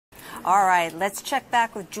All right, let's check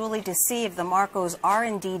back with Julie to see if the Marcos are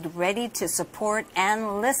indeed ready to support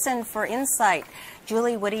and listen for InSight.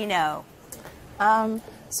 Julie, what do you know?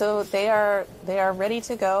 So they are ready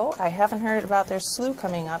to go. I haven't heard about their slew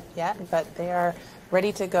coming up yet, but they are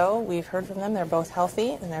ready to go. We've heard from them. They're both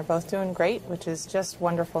healthy and they're both doing great, which is just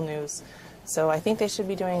wonderful news. So I think they should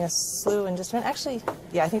be doing a slew in just a minute. Actually,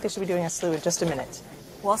 yeah, I think they should be doing a slew in just a minute.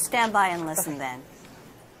 We'll stand by and listen then.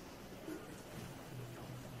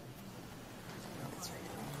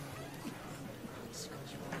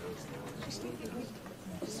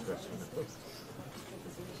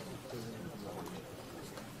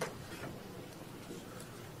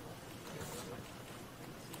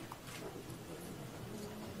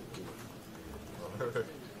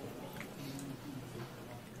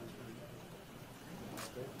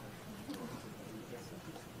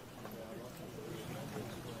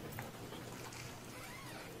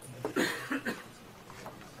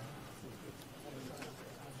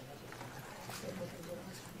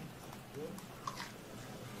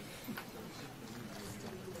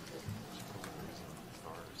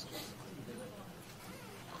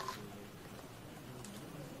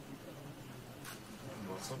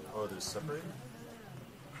 Oh, they're separated?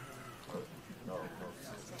 Oh, no.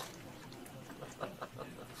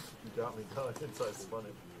 You got me going, so I spun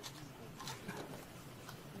it.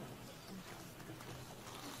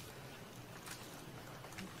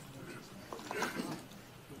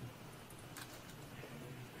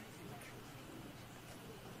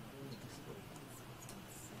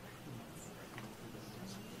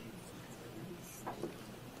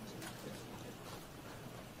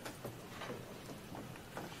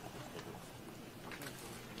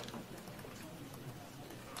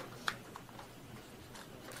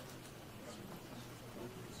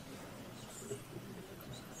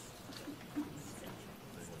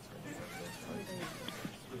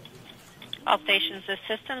 All stations, this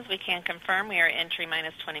systems, we can confirm we are entry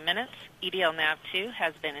minus 20 minutes. EDL nav 2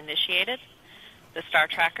 has been initiated. The star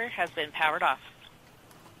tracker has been powered off.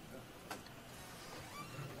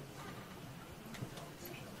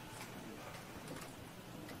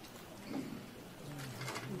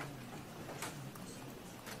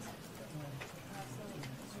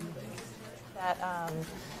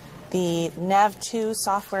 The nav 2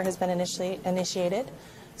 software has been initiated.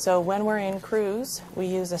 So when we're in cruise, we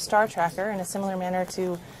use a star tracker in a similar manner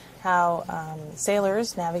to how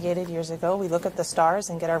sailors navigated years ago. We look at the stars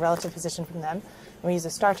and get our relative position from them. And we use a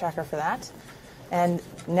star tracker for that. And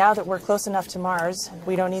now that we're close enough to Mars,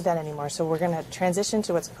 we don't need that anymore. So we're going to transition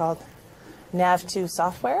to what's called nav 2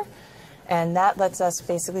 software. And that lets us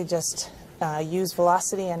basically just use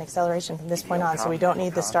velocity and acceleration from this point on. So we don't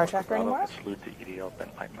need the star tracker anymore.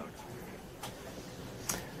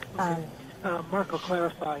 Marco,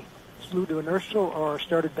 clarify. Slew to inertial or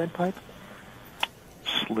started bent pipe?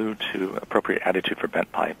 Slew to appropriate attitude for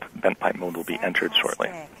bent pipe. Bent pipe mode will be entered shortly.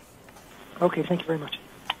 Okay, thank you very much.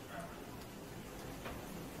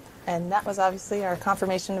 And that was obviously our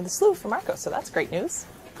confirmation of the slew for Marco, so that's great news.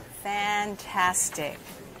 Fantastic.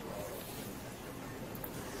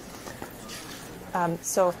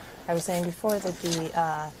 So I was saying before that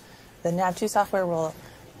the nav2 software will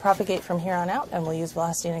propagate from here on out, and we'll use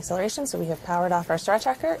velocity and acceleration. So we have powered off our star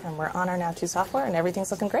tracker, and we're on our nav2 software, and everything's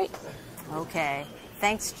looking great. Okay.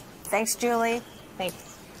 Thanks, Julie.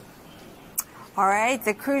 Thanks. All right,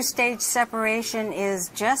 the cruise stage separation is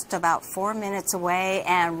just about 4 minutes away,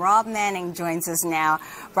 and Rob Manning joins us now.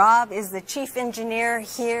 Rob is the chief engineer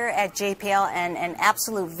here at JPL and an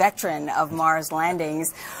absolute veteran of Mars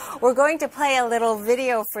landings. We're going to play a little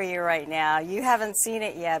video for you right now. You haven't seen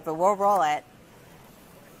it yet, but we'll roll it.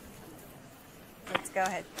 Let's go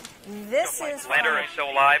ahead. This is Lander, are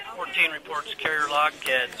still alive? 14 reports, carrier lock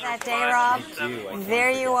at that day, Rob.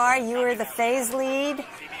 There you are. You were the phase lead.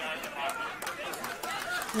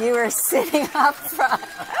 You were sitting up front.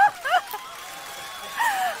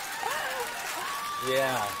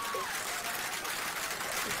 Yeah.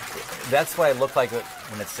 That's what I look like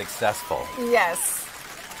when it's successful. Yes.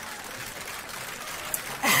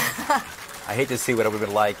 I hate to see what it would be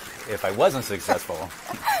like if I wasn't successful.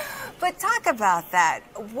 But talk about that.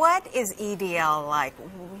 What is EDL like?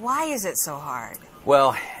 Why is it so hard?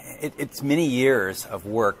 Well, it's many years of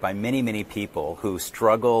work by many, many people who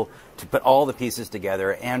struggle to put all the pieces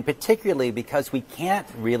together, and particularly because we can't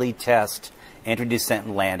really test entry, descent,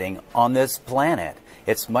 and landing on this planet.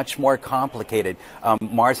 It's much more complicated.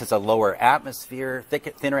 Mars has a lower atmosphere,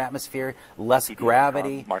 thinner atmosphere, less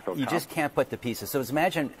gravity. You just can't put the pieces. So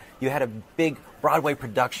imagine you had a big Broadway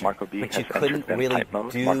production, but you couldn't really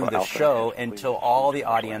do the show until all the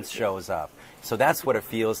audience shows up. So that's what it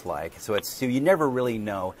feels like. So you never really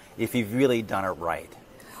know if you've really done it right.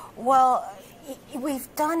 Well, we've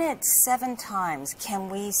done it 7 times. Can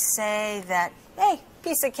we say that, hey,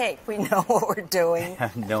 piece of cake, we know what we're doing?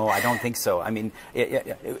 No, I don't think so. I mean,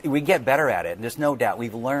 we get better at it, and there's no doubt.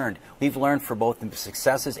 We've learned for both the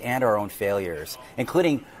successes and our own failures,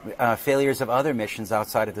 including failures of other missions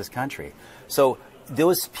outside of this country. So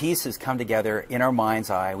those pieces come together in our mind's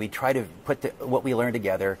eye. We try to put what we learn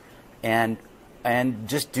together and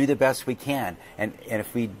just do the best we can. And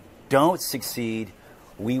if we don't succeed,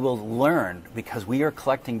 we will learn, because we are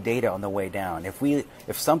collecting data on the way down.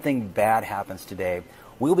 If something bad happens today,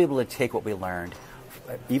 we'll be able to take what we learned.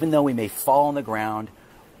 Even though we may fall on the ground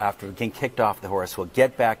after getting kicked off the horse, we'll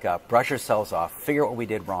get back up, brush ourselves off, figure out what we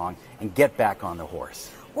did wrong, and get back on the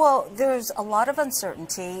horse. Well, there's a lot of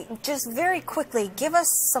uncertainty. Just very quickly, give us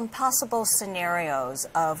some possible scenarios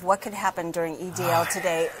of what could happen during EDL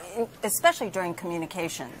today, especially during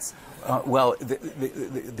communications. Well,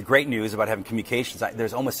 the great news about having communications,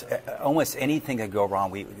 there's almost anything that go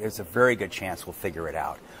wrong, there's a very good chance we'll figure it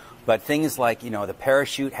out. But things like, the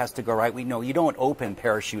parachute has to go right. We know you don't open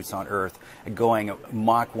parachutes on Earth going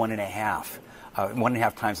Mach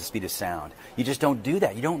 1.5 times the speed of sound. You just don't do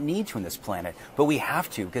that. You don't need to on this planet. But we have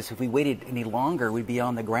to, because if we waited any longer, we'd be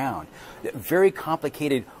on the ground. A very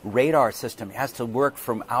complicated radar system has to work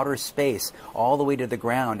from outer space all the way to the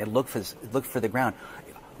ground and look for the ground.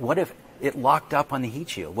 What if it locked up on the heat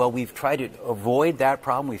shield? Well, we've tried to avoid that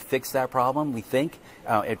problem. We've fixed that problem, we think,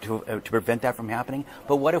 to prevent that from happening.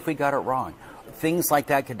 But what if we got it wrong? Things like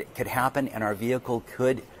that could happen, and our vehicle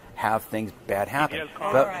could have things bad happen.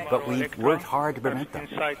 But we've worked hard to prevent them.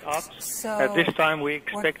 So at this time, we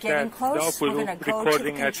expect that the we're going to go to the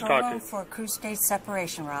recording has control room started. for cruise stage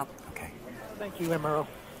separation, Rob. Okay. Thank you, MRO.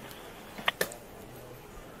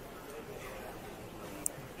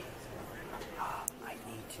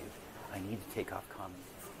 I need to take off common.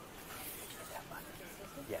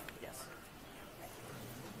 Yeah, yes.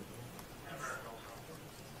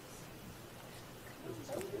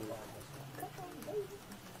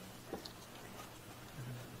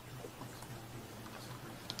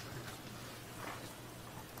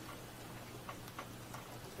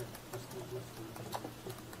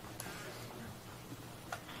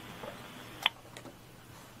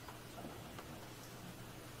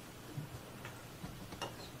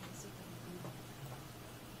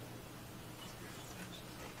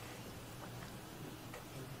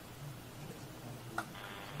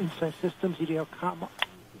 InSight Systems, EDL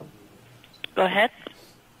Go ahead.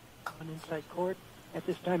 on InSight Court. At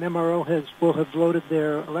this time, MRO will have loaded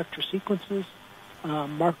their electrosequences.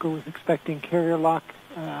 Marco is expecting carrier lock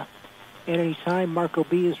at any time. Marco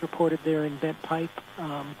B is reported there in bent pipe.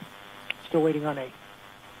 Still waiting on A.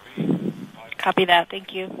 Copy that.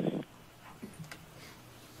 Thank you.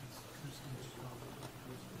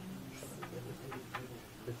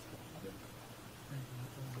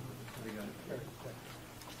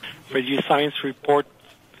 Radio Science report,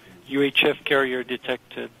 UHF carrier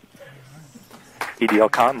detected.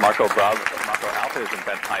 EDLCon, Marco Alpha is in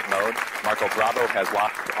bent pipe mode. Marco Bravo has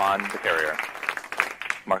locked on the carrier.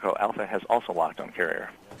 Marco Alpha has also locked on carrier.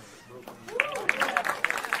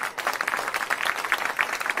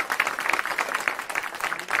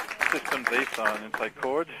 Systems Ace on InSight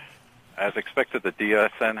Cord. As expected, the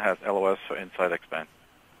DSN has LOS for InSight Expand.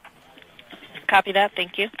 Copy that.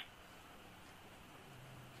 Thank you.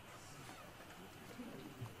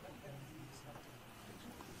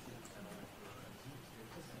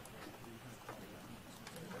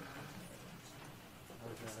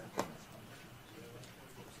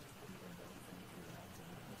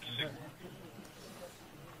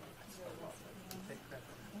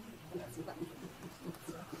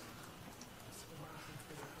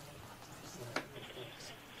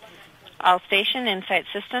 All station InSight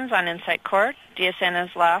systems on InSight Cord. DSN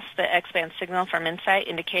has lost the X-band signal from InSight,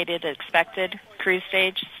 indicated expected cruise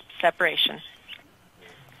stage separation.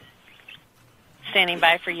 Standing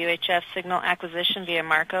by for UHF signal acquisition via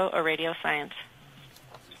Marco or Radio Science.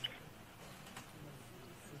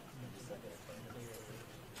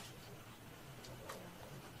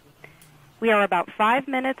 We are about 5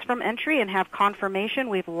 minutes from entry and have confirmation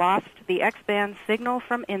we've lost the X-band signal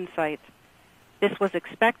from InSight. This was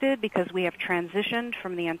expected because we have transitioned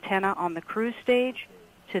from the antenna on the cruise stage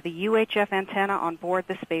to the UHF antenna on board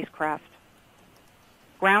the spacecraft.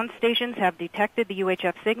 Ground stations have detected the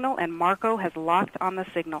UHF signal and Marco has locked on the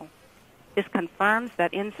signal. This confirms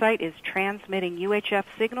that InSight is transmitting UHF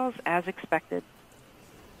signals as expected.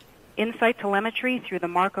 InSight telemetry through the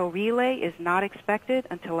Marco relay is not expected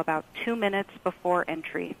until about 2 minutes before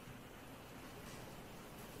entry.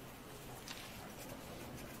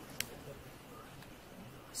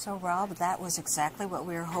 So, Rob, that was exactly what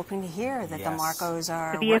we were hoping to hear, that the Marcos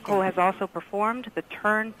are The vehicle working. has also performed the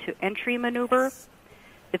turn to entry maneuver.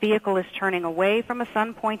 The vehicle is turning away from a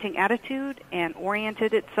sun-pointing attitude and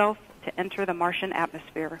oriented itself to enter the Martian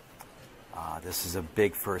atmosphere. This is a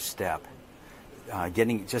big first step.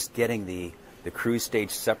 Getting the cruise stage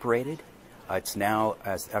separated. It's now,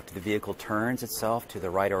 after the vehicle turns itself to the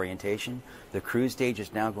right orientation, the cruise stage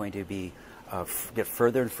is now going to be get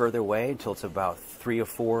further and further away until it's about 3 or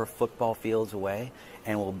 4 football fields away,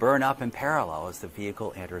 and will burn up in parallel as the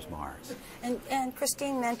vehicle enters Mars. And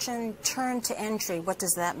Christine mentioned turn to entry. What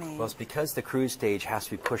does that mean? Well, it's because the cruise stage has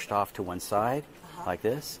to be pushed off to one side, like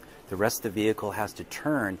this. The rest of the vehicle has to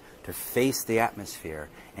turn to face the atmosphere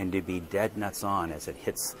and to be dead nuts on as it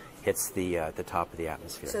hits the top of the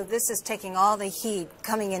atmosphere. So this is taking all the heat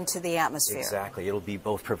coming into the atmosphere. Exactly. It'll be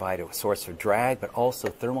both provide a source of drag, but also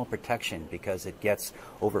thermal protection, because it gets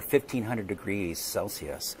over 1,500 degrees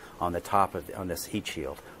Celsius on the top on this heat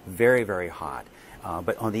shield. Very, very hot.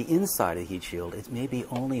 But on the inside of the heat shield, it's maybe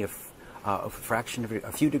only a fraction of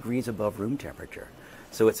a few degrees above room temperature.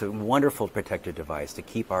 So it's a wonderful protective device to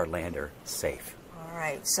keep our lander safe. All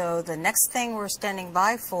right, so the next thing we're standing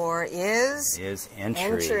by for is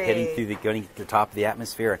entry. Getting to the top of the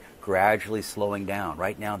atmosphere, gradually slowing down.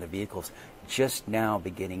 Right now, the vehicle's just now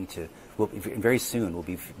beginning to, very soon, we'll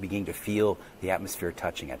be beginning to feel the atmosphere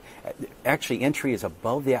touching it. Actually, entry is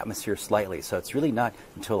above the atmosphere slightly, so it's really not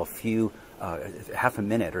until a few, half a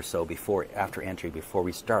minute or so after entry, before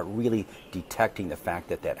we start really detecting the fact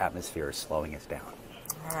that that atmosphere is slowing us down.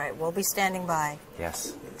 All right, we'll be standing by.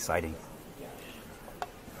 Yes, exciting.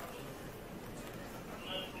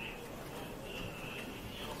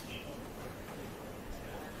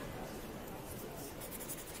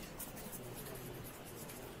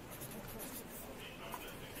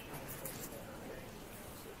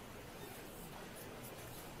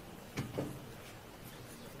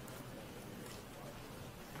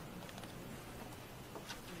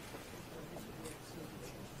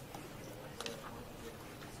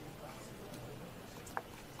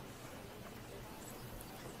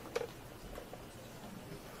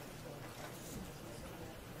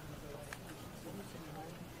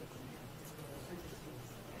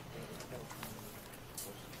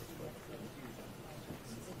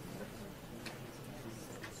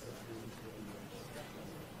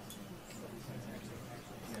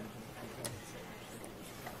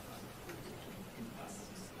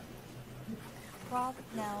 Rob,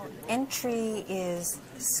 now entry is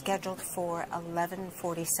scheduled for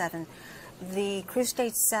 11:47. The cruise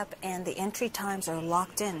stage SEP and the entry times are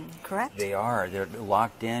locked in, correct? They are. They're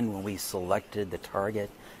locked in when we selected the target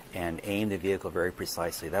and aimed the vehicle very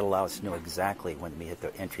precisely. That allows us to know exactly when we hit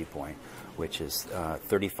the entry point, which is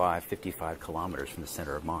 55 kilometers from the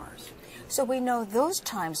center of Mars. So we know those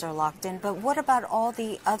times are locked in, but what about all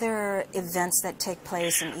the other events that take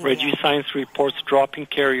place in EDL? Regi Science reports dropping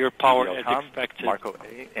carrier power as expected. Marco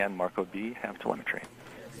A and Marco B have telemetry.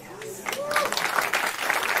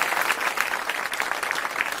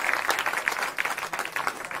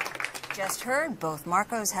 Just heard, both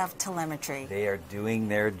Marcos have telemetry. They are doing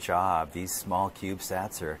their job. These small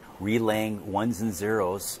CubeSats are relaying ones and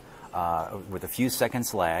zeros with a few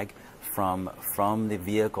seconds lag from the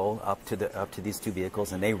vehicle up to these two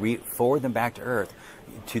vehicles, and they forward them back to Earth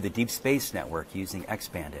to the Deep Space Network using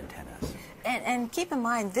X-band antennas. And keep in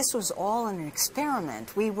mind, this was all an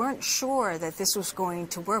experiment. We weren't sure that this was going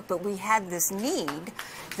to work, but we had this need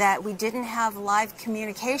that we didn't have live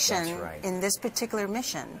communication in this particular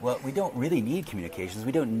mission. Well, we don't really need communications.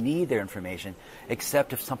 We don't need their information,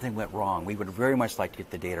 except if something went wrong. We would very much like to get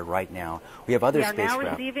the data right now. We have other spacecraft. We are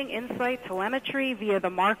now receiving InSight telemetry via the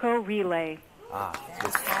Marco relay.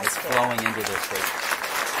 It's flowing into this station.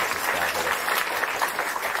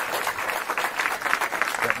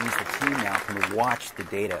 That means the team now can watch the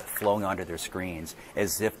data flowing onto their screens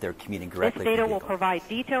as if they're communicating directly. This data will provide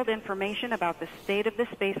detailed information about the state of the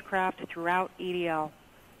spacecraft throughout EDL.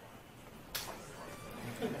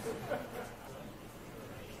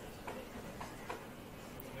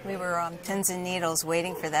 We were on pins and needles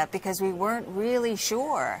waiting for that because we weren't really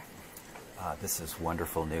sure. This is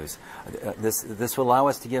wonderful news. This will allow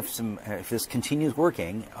us to give some, if this continues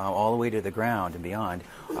working all the way to the ground and beyond,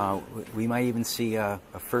 we might even see a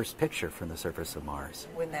first picture from the surface of Mars.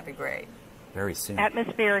 Wouldn't that be great? Very soon.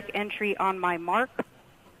 Atmospheric entry on my mark.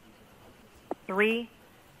 3,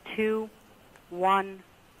 2, 1,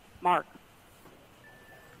 mark.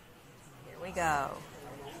 Here we go.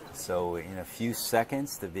 So in a few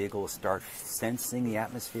seconds, the vehicle will start sensing the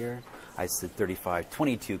atmosphere. I said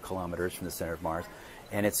 22 kilometers from the center of Mars,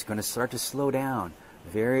 and it's going to start to slow down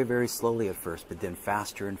very, very slowly at first, but then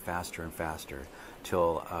faster and faster and faster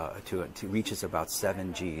till it reaches about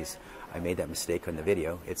 7 Gs. I made that mistake on the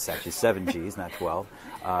video. It's actually 7 Gs, not 12.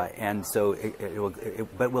 And so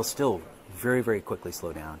but we'll still very, very quickly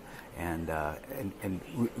slow down. And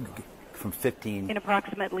from 15... In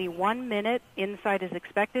approximately 1 minute, InSight is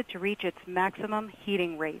expected to reach its maximum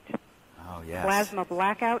heating rate. Oh, yes. Plasma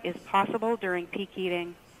blackout is possible during peak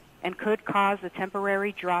heating and could cause a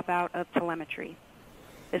temporary dropout of telemetry.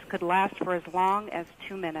 This could last for as long as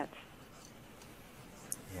 2 minutes.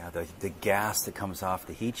 Yeah, the gas that comes off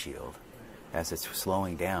the heat shield as it's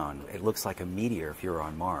slowing down, it looks like a meteor if you're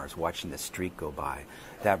on Mars watching the streak go by.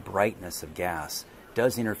 That brightness of gas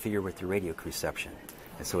does interfere with the radio reception.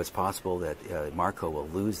 And so it's possible that Marco will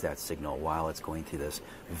lose that signal while it's going through this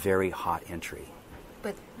very hot entry.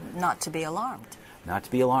 But not to be alarmed. Not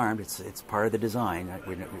to be alarmed. It's part of the design.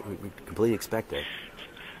 We completely expect it.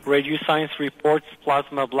 Radio science reports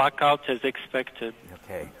plasma blackout as expected.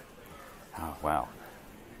 Okay. Oh, wow.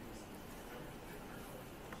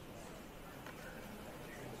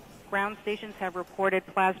 Ground stations have reported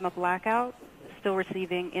plasma blackout, still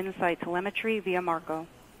receiving InSight telemetry via Marco.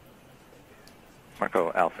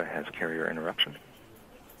 Marco Alpha has carrier interruption.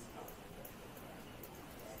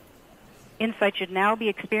 InSight should now be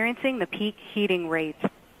experiencing the peak heating rate.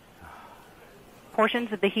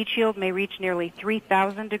 Portions of the heat shield may reach nearly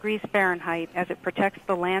 3,000 degrees Fahrenheit as it protects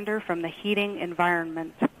the lander from the heating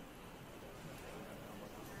environment.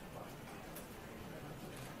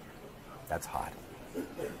 That's hot.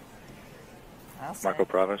 Marco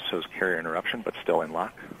Bravo shows carrier interruption, but still in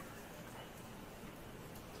lock.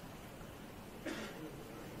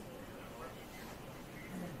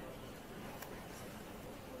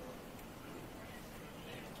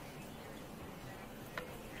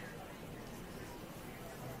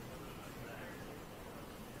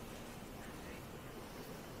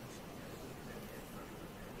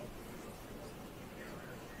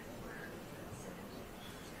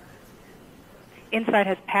 InSight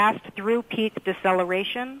has passed through peak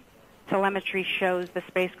deceleration. Telemetry shows the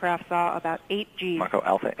spacecraft saw about 8 Gs. Marco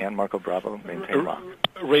Alpha and Marco Bravo maintain lock.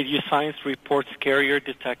 Radio science reports carrier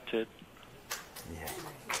detected. Yeah.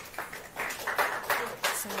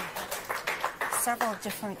 So, several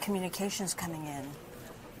different communications coming in.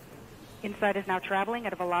 InSight is now traveling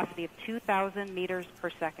at a velocity of 2,000 meters per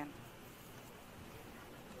second.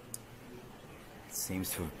 It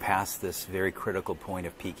seems to have passed this very critical point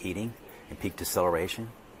of peak heating and peak deceleration.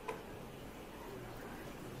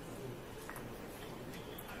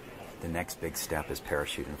 The next big step is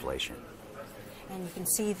parachute inflation. And you can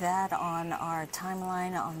see that on our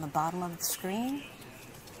timeline on the bottom of the screen.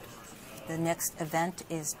 The next event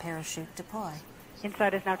is parachute deploy.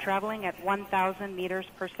 InSight is now traveling at 1,000 meters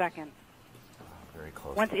per second. Very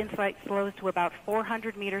close. Once InSight slows to about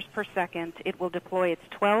 400 meters per second, it will deploy its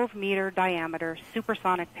 12-meter diameter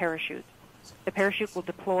supersonic parachute. The parachute will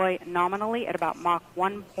deploy nominally at about Mach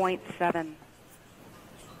 1.7.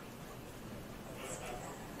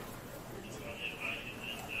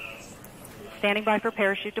 Standing by for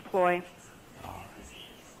parachute deploy.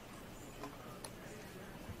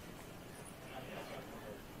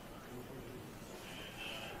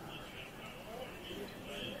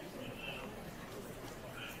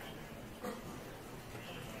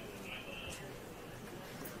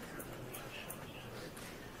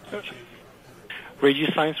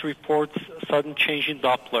 Radio science reports sudden change in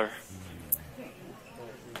Doppler.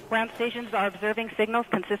 Ground stations are observing signals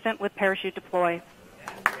consistent with parachute deploy.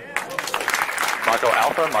 Marco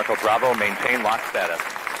Alpha, Marco Bravo maintain lock status.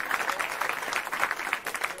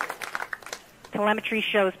 Telemetry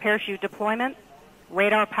shows parachute deployment.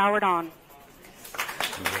 Radar powered on.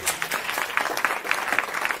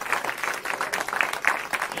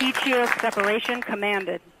 Heat shield separation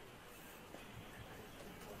commanded.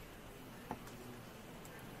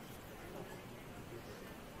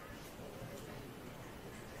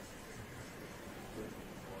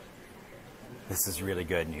 This is really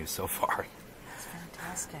good news so far. It's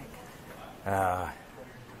fantastic. I'm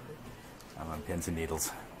on pins and needles.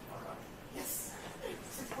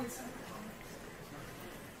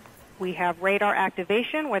 We have radar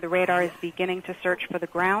activation, where the radar is beginning to search for the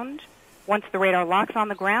ground. Once the radar locks on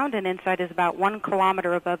the ground and InSight is about 1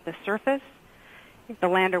 kilometer above the surface, the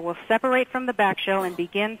lander will separate from the backshell and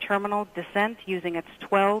begin terminal descent using its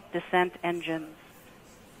 12 descent engines.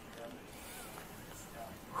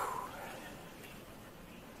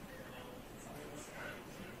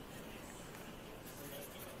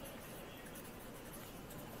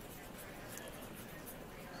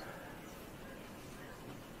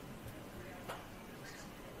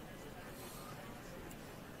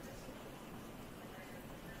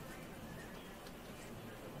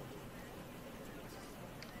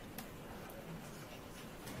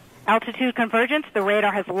 Altitude convergence, the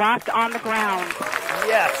radar has locked on the ground.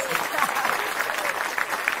 Yes.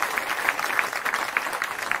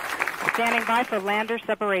 Standing by for lander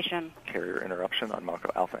separation. Carrier interruption on Marco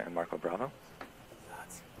Alpha and Marco Bravo.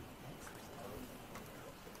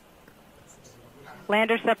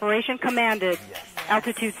 Lander separation commanded.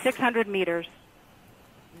 Altitude 600 meters.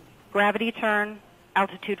 Gravity turn,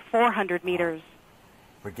 altitude 400 meters.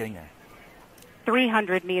 We're getting there.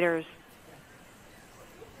 300 meters.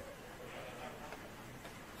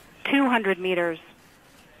 200 meters.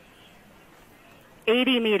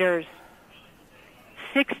 80 meters.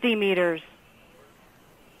 60 meters.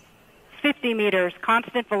 50 meters,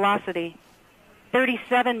 constant velocity.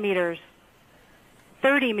 37 meters.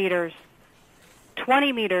 30 meters.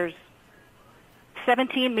 20 meters.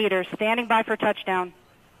 17 meters, standing by for touchdown.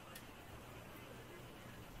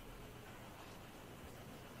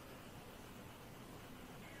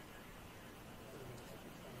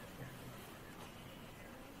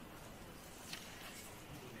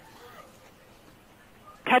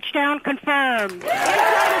 Touchdown confirmed.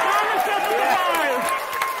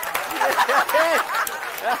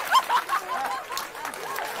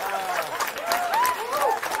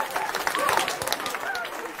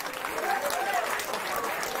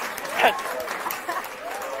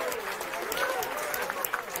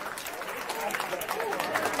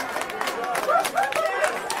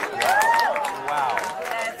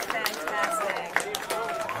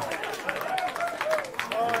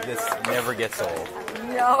 This never gets old.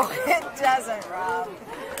 No, it doesn't, Rob.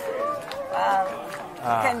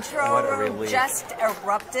 Control room just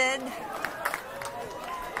erupted.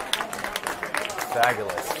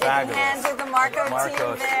 Fabulous, Big fabulous. hands with the Marco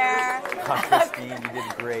team there. Christine, you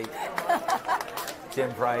did great.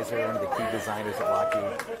 Tim Preiser, one of the key designers at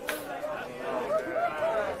Lockheed.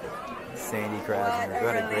 Sandy Krasner,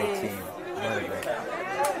 what a great team. What a great team.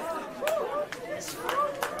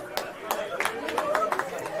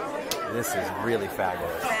 This is really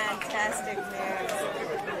fabulous. Fantastic news.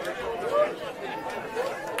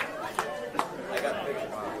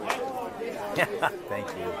 Thank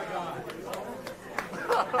you.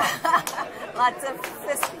 Lots of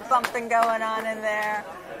fist bumping going on in there.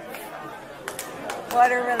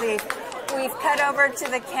 What a relief. We've cut over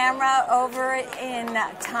to the camera over in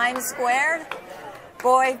Times Square.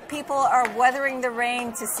 Boy, people are weathering the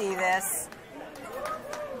rain to see this.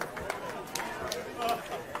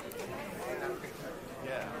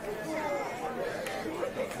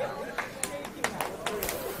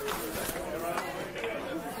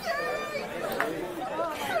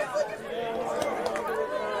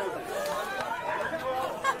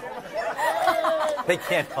 They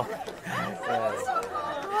can't help.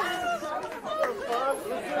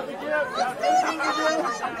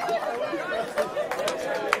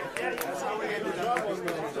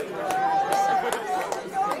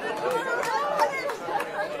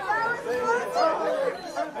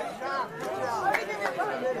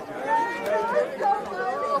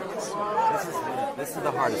 This is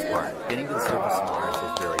the hardest part. Getting to the surface of Mars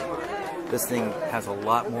is very hard. This thing has a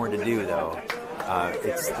lot more to do, though.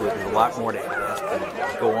 There's a lot more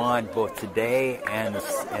to go on both today and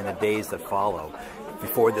the days that follow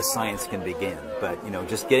before the science can begin. But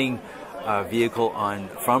just getting a vehicle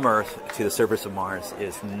from Earth to the surface of Mars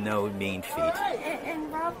is no mean feat.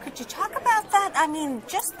 And Rob, could you talk about that? I mean,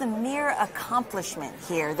 just the mere accomplishment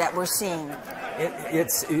here that we're seeing.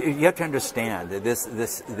 You have to understand that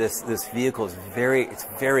this vehicle is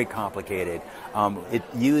very complicated. It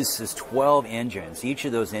uses 12 engines. Each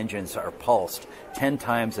of those engines are pulsed 10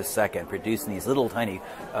 times a second, producing these little tiny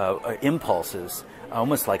impulses,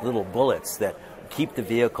 almost like little bullets that keep the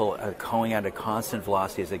vehicle going at a constant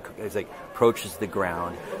velocity as it approaches the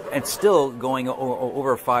ground, and still going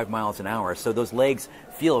over 5 miles an hour. So those legs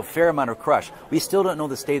feel a fair amount of crush. We still don't know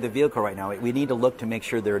the state of the vehicle right now. We need to look to make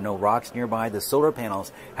sure there are no rocks nearby. The solar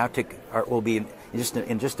panels will be in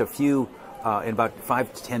just a few, in about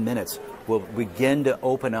 5 to 10 minutes, will begin to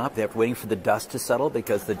open up. They're waiting for the dust to settle,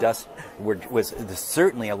 because the dust there's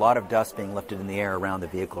certainly a lot of dust being lifted in the air around the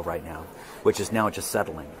vehicle right now, which is now just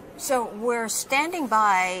settling. So we're standing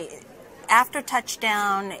by. After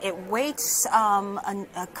touchdown, it waits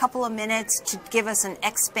a couple of minutes to give us an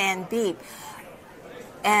X-band beep.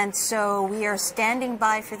 And so we are standing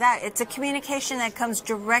by for that. It's a communication that comes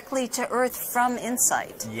directly to Earth from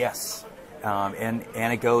InSight. Yes. And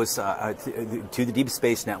it goes to the Deep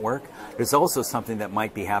Space Network. There's also something that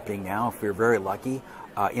might be happening now, if we're very lucky.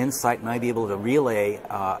 InSight might be able to relay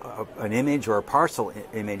an image or a partial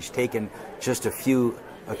image taken just a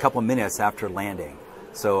couple minutes after landing.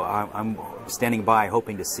 So I'm standing by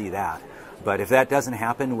hoping to see that. But if that doesn't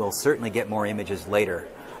happen, we'll certainly get more images later.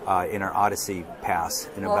 in our Odyssey pass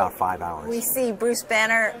in about 5 hours. We see Bruce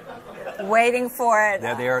Banner waiting for it.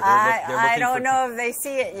 Yeah, they're I don't know if they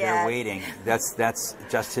see it yet. They're waiting. That's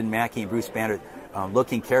Justin Mackey and Bruce Banner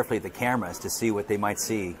looking carefully at the cameras to see what they might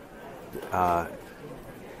see.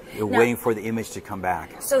 Waiting for the image to come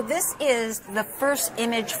back. So this is the first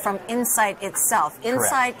image from InSight itself.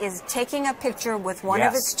 InSight is taking a picture with one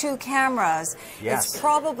of its 2 cameras. It's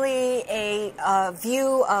probably a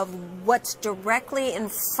view of what's directly in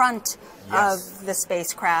front of the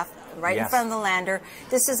spacecraft, right in front of the lander.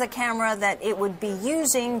 This is a camera that it would be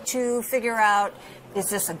using to figure out, is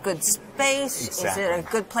this a good space? Exactly. Is it a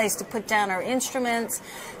good place to put down our instruments?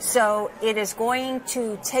 So it is going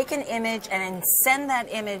to take an image and send that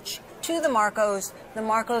image to the Marcos. The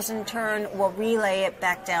Marcos, in turn, will relay it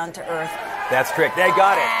back down to Earth. That's correct. They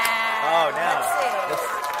got it. Oh, now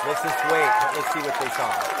let's just wait. Let's see what they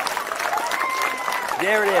saw.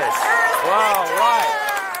 There it is. Wow, right.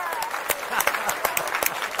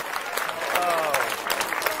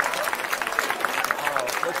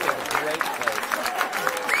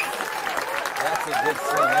 Good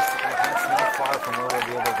swing. That's not far from where we'll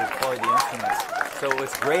be able to deploy the instruments. So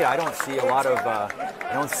it's great. I don't see a lot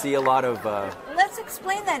of. Let's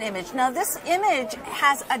explain that image. Now, this image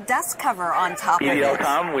has a dust cover on top of it.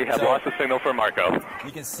 EDLCom, we have lost the signal for Marco.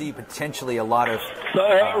 You can see potentially a lot of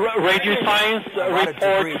radio science reports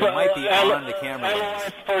debris that might be on the camera.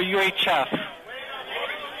 LOS for UHF.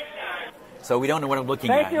 So we don't know what I'm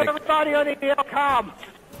looking at. Thank you, everybody on EDLCom.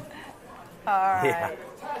 All right. Yeah.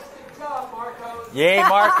 Yay,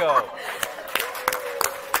 Marco!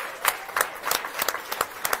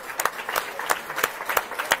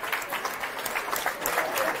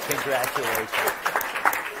 Congratulations.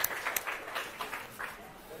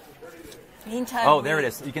 Meantime, there it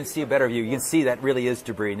is. You can see a better view. You can see that really is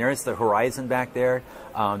debris. And there's the horizon back there,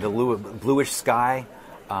 the bluish sky.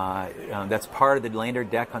 That's part of the lander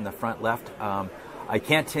deck on the front left. I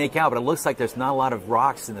can't make out, but it looks like there's not a lot of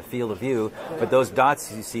rocks in the field of view. But those dots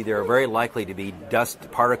you see there are very likely to be dust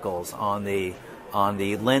particles on the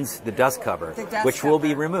lens, the dust cover, which will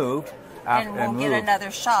be removed. And we'll get another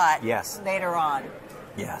shot later on.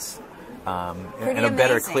 Yes. And a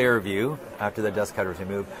better, clear view after the dust cover is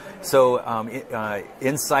removed. So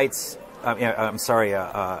InSight's,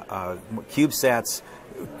 CubeSat's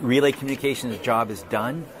relay communications job is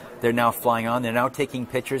done. They're now flying on. They're now taking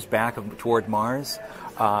pictures back toward Mars.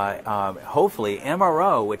 Hopefully,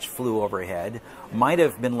 MRO, which flew overhead, might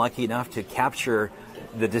have been lucky enough to capture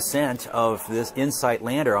the descent of this InSight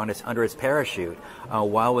lander under its parachute.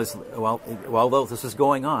 While this was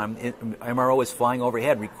going on, MRO was flying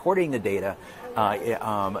overhead, recording the data,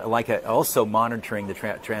 also monitoring the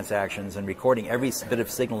transactions and recording every bit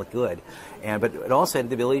of signal it could. But it also had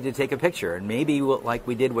the ability to take a picture. And maybe like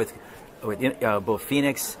we did with both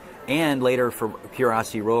Phoenix and later for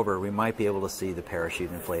Curiosity rover, we might be able to see the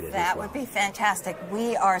parachute inflated as well. That would be fantastic.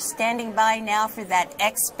 We are standing by now for that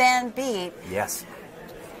X-band beep. Yes.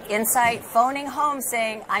 InSight phoning home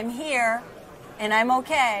saying, I'm here and I'm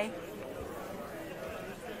okay.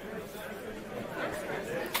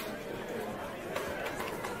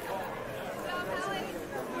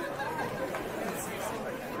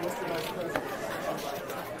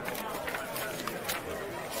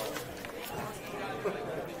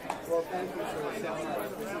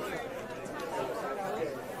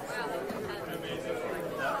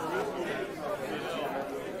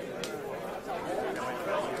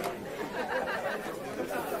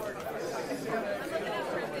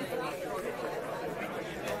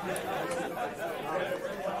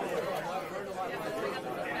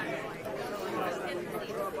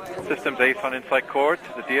 Systems Ace on InSight cord,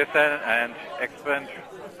 the DSN and X-band.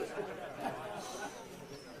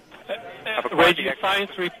 Radio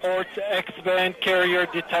science reports X-band carrier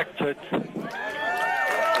detected. DSN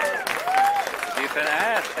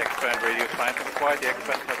and X-band radio science have acquired the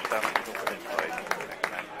X-band touchdown on InSight.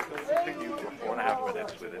 X-band will continue for 4.5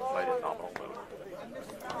 minutes with InSight in nominal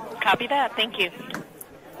mode. Copy that. Thank you.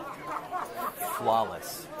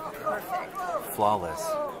 Flawless. Perfect. Flawless.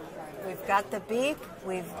 We've got the beep.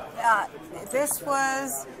 This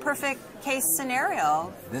was perfect case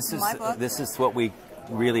scenario. This is what we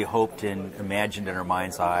really hoped and imagined in our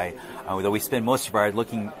mind's eye. Though we spend most of our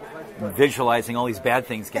visualizing all these bad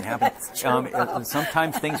things can happen. That's true,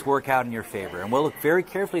 sometimes things work out in your favor, and we'll look very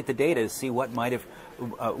carefully at the data to see what might have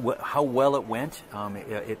how well it went,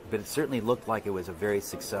 but it certainly looked like it was a very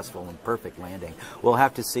successful and perfect landing. We'll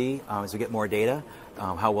have to see as we get more data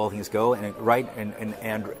how well things go, and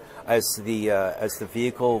as the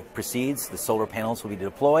vehicle proceeds, the solar panels will be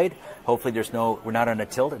deployed. Hopefully, we're not on a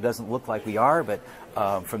tilt. It doesn't look like we are, but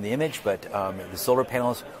from the image, but the solar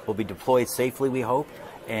panels will be deployed safely, we hope,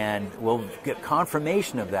 and we'll get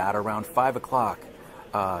confirmation of that around 5 o'clock.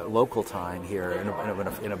 Local time here in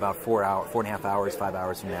about 4.5 hours, 5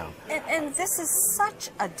 hours from now. And this is such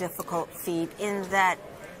a difficult feat in that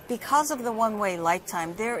because of the one-way light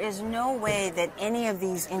time, there is no way that any of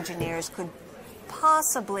these engineers could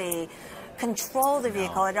possibly control the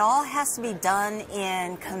vehicle. It all has to be done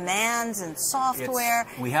in commands and software.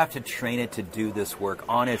 We have to train it to do this work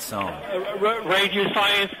on its own. Radio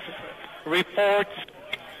science reports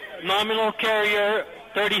nominal carrier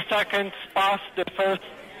 30 seconds past the first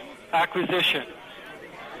acquisition.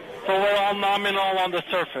 So we're all nominal on the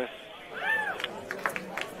surface.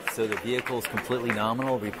 So the vehicle is completely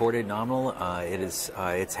nominal, reported nominal.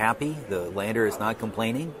 It's happy. The lander is not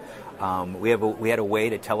complaining. We had a way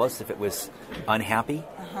to tell us if it was unhappy,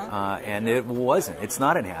 and it wasn't. It's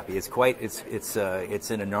not unhappy. It's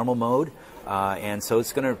in a normal mode, and so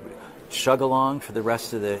it's going to chug along for the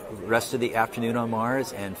rest of the afternoon on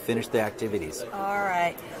Mars and finish the activities. All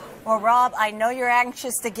right. Well, Rob, I know you're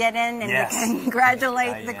anxious to get in and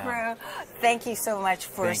congratulate the crew. Thank you so much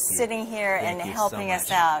for sitting here and helping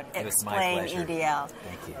us out explain EDL.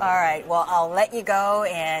 Thank you. All right. Well, I'll let you go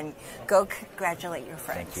and go congratulate your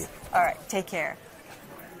friends. Thank you. All right. Take care.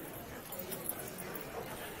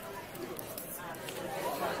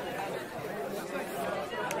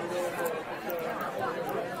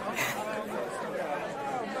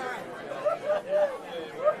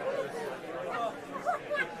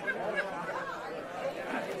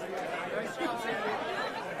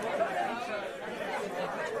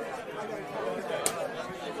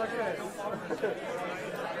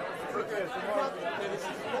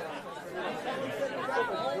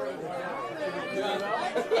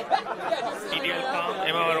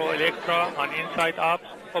 MRO Electra on InSight Ops.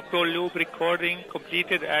 Opto loop recording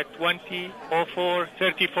completed at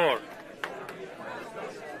 20:04:34.